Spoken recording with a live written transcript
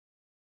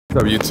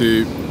What's up,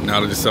 YouTube?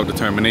 Knowledge of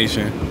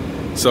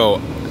self-determination.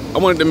 So I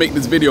wanted to make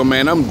this video,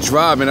 man. I'm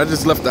driving, I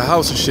just left the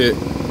house and shit,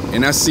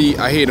 and I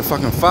hear the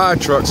fucking fire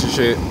trucks and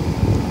shit,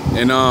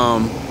 and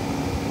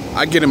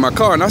I get in my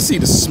car and I see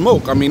the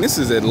smoke. I mean, this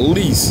is at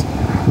least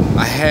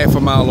a half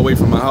a mile away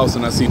from my house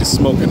and I see the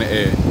smoke in the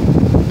air.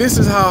 This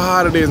is how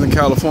hot it is in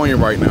California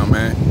right now,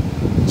 man.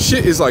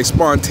 Shit is like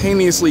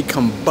spontaneously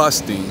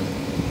combusting.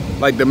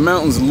 Like the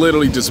mountains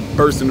literally just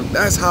bursting.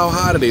 That's how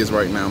hot it is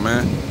right now,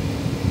 man.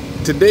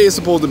 Today is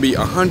supposed to be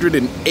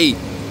 108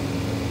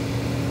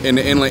 in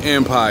the Inland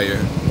Empire.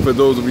 For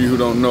those of you who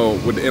don't know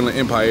what the Inland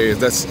Empire is,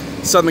 that's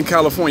Southern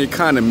California,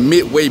 kind of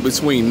midway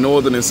between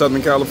Northern and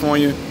Southern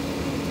California.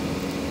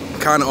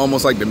 Kind of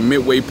almost like the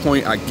midway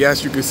point, I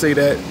guess you could say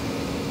that.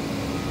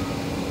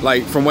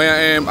 Like from where I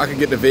am, I could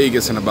get to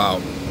Vegas in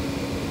about,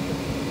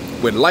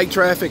 with light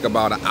traffic,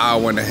 about an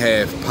hour and a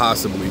half,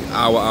 possibly.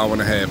 Hour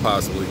and a half,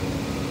 possibly.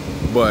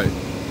 But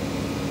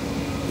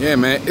yeah,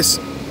 man,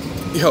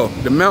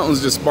 the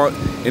mountains just spark,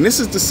 and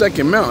this is the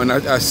second mountain.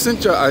 I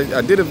sent you,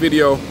 I did a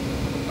video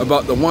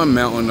about the one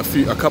mountain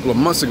a couple of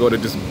months ago that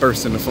just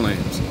burst into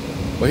flames.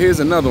 But here's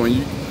another one.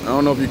 I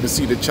don't know if you can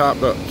see the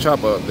chopper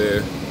up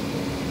there,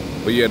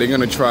 but yeah, they're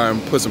gonna try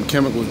and put some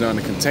chemicals down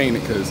to contain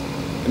it, because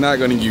they're not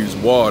gonna use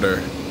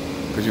water,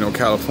 because you know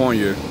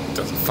California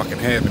doesn't fucking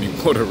have any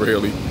water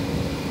really.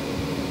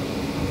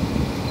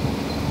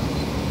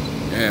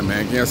 Yeah,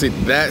 man, can y'all see?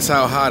 That's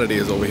how hot it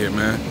is over here,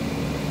 man.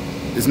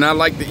 It's not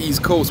like the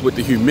East Coast with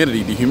the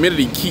humidity. The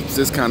humidity keeps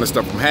this kind of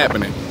stuff from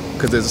happening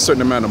because there's a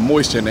certain amount of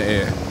moisture in the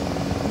air.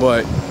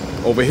 But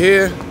over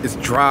here, it's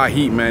dry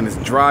heat, man. It's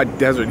dry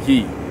desert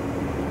heat.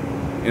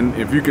 And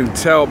if you can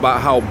tell by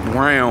how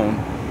brown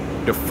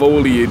the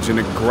foliage and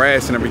the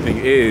grass and everything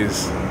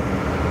is,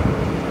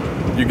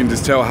 you can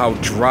just tell how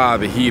dry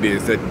the heat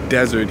is. That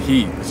desert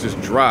heat, it's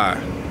just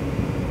dry.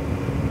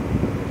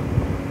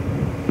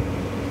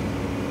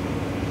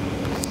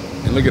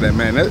 Look at that,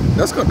 man.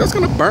 That's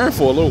gonna burn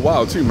for a little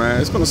while too, man.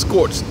 It's gonna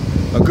scorch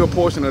a good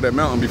portion of that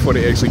mountain before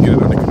they actually get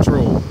it under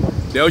control.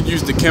 They'll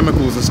use the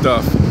chemicals and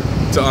stuff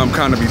to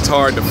kind of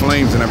retard the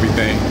flames and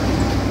everything.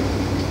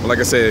 But like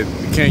I said,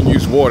 you can't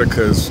use water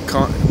because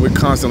we're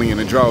constantly in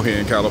a drought here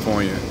in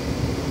California.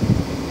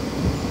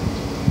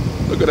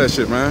 Look at that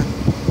shit, man.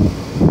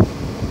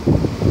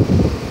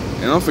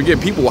 And don't forget,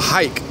 people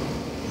hike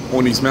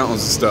on these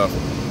mountains and stuff.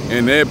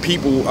 And there are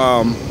people,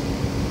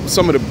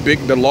 some of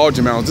the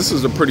larger mountains,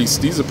 these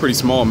are pretty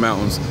small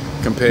mountains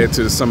compared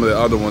to some of the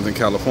other ones in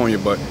California,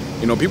 but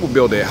you know, people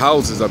build their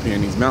houses up here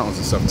in these mountains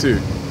and stuff too.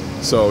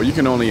 So you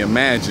can only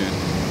imagine,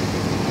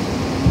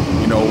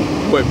 you know,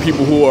 what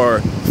people who are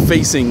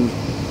facing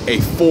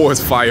a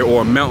forest fire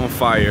or a mountain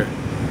fire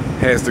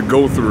has to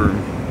go through,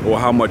 or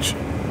how much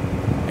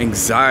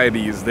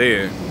anxiety is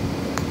there.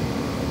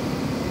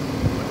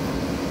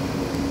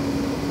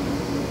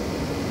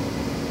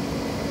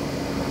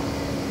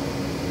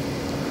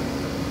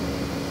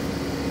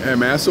 Yeah,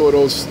 man, I saw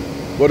those.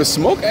 Well, the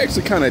smoke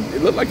actually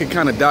it looked like it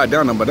kind of died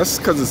down, but that's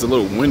because it's a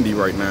little windy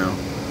right now.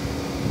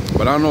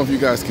 But I don't know if you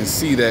guys can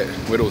see that,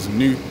 where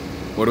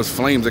those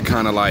flames are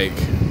kind of like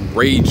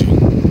raging,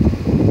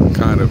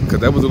 kind of, because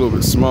that was a little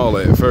bit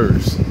smaller at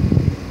first.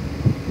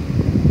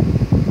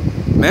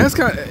 Man, that's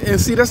kind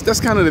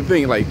of the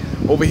thing. Like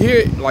over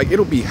here, like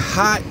it'll be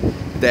hot,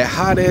 that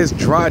hot ass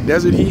dry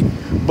desert heat,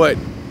 but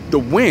the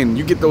wind,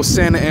 you get those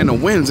Santa Ana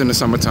winds in the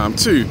summertime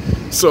too.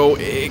 So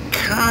it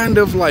kind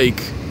of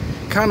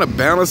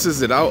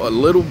balances it out a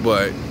little,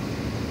 but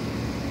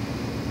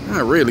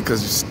not really,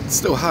 because it's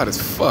still hot as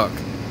fuck.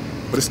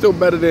 But it's still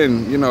better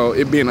than, you know,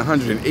 it being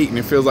 108 and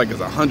it feels like it's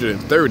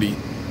 130.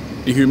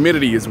 The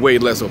humidity is way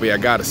less over here, I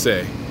gotta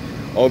say.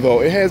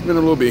 Although it has been a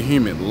little bit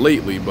humid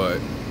lately,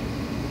 but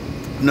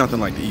nothing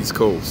like the East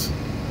Coast.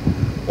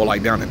 Or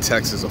like down in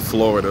Texas or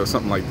Florida or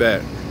something like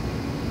that.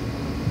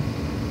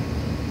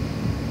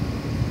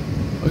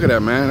 Look at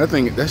that, man.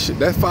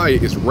 That fire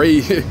is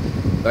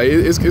like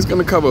it's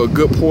gonna cover a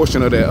good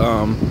portion of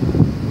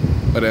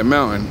that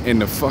mountain,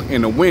 and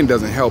the wind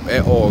doesn't help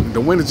at all.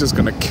 The wind is just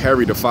gonna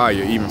carry the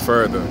fire even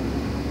further.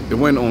 The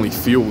wind only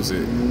fuels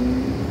it.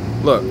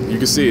 Look, you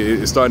can see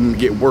it's starting to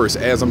get worse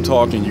as I'm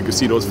talking. You can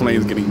see those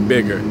flames getting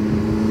bigger.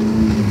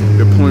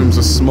 The plumes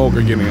of smoke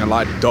are getting a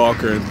lot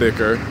darker and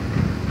thicker.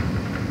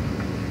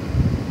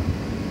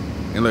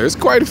 And look, there's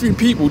quite a few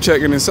people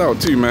checking this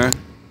out too, man.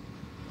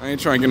 I ain't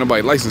trying to get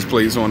nobody license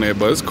plates on there,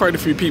 but there's quite a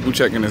few people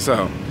checking this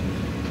out.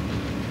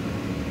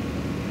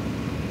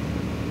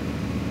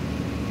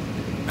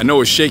 I know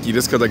it's shaky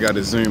just because I got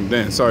it zoomed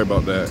in. Sorry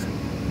about that.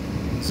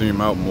 Zoom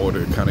out more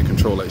to kind of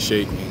control that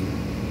shaking.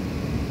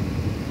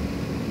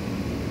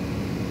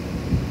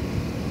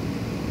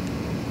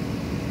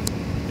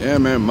 Yeah,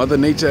 man, Mother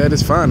Nature at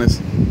its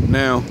finest.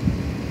 Now,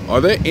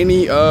 are there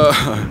any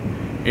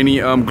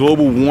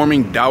global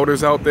warming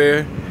doubters out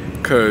there?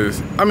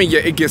 Because, I mean,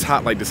 yeah, it gets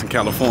hot like this in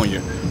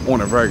California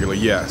on a regular.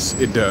 Yes,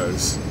 it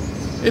does.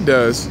 It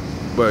does.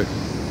 But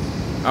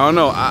I don't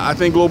know. I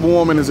think global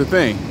warming is a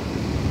thing.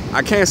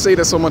 I can't say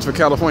that so much for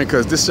California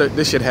because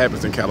this shit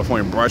happens in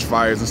California, brush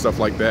fires and stuff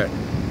like that.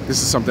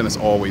 this is something that's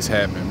always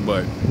happened.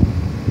 But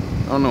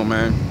I don't know,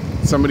 man.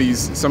 Some of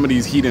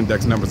these heat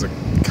index numbers are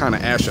kind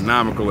of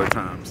astronomical at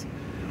times.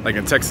 Like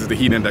in Texas, the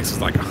heat index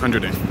was like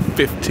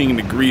 115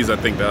 degrees, I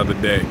think, the other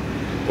day,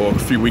 or a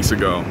few weeks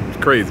ago. It's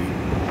crazy.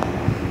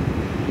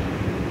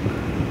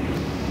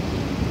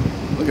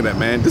 Look at that,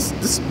 man.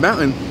 This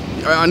mountain,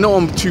 I know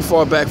I'm too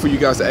far back for you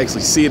guys to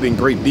actually see it in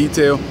great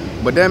detail,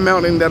 but that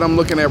mountain that I'm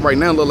looking at right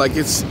now look like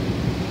it's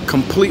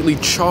completely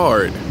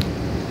charred.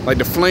 Like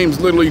the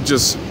flames literally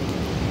just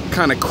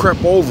kind of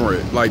crept over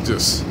it, like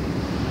just,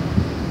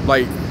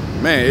 like,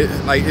 man,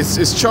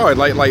 it's charred.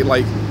 Like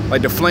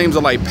the flames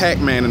are like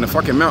Pac-Man, and the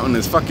fucking mountain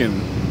is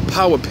fucking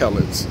power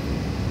pellets.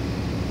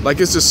 Like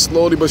it's just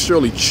slowly but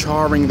surely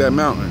charring that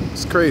mountain.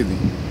 It's crazy.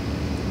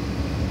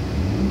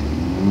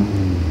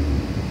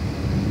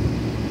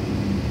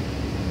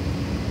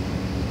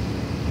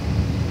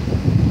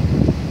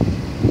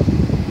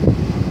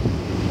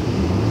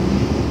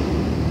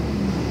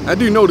 I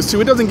do notice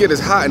too, it doesn't get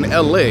as hot in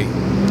LA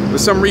for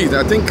some reason.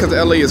 I think because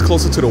LA is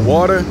closer to the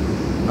water.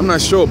 I'm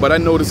not sure, but I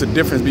noticed a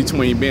difference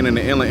between being in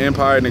the Inland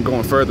Empire and then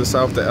going further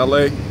south to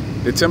LA.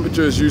 The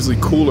temperature is usually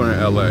cooler in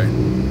LA.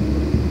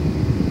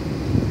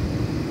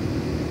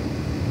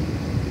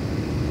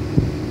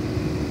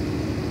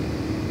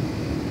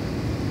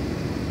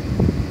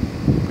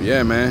 But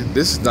yeah, man,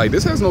 this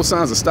has no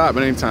signs of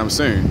stopping anytime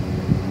soon.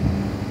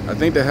 I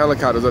think the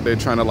helicopters up there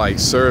trying to like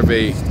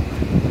survey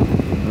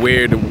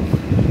where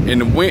in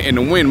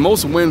the wind,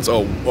 most winds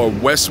are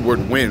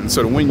westward winds,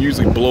 so the wind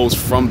usually blows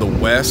from the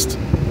west.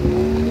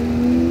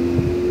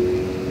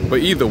 But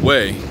either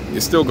way,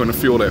 it's still gonna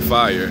fuel that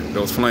fire,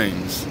 those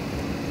flames.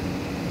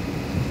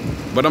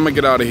 But I'm gonna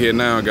get out of here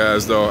now,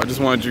 guys, though. I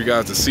just wanted you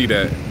guys to see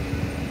that,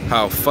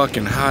 how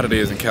fucking hot it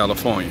is in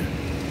California.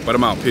 But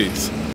I'm out, peace.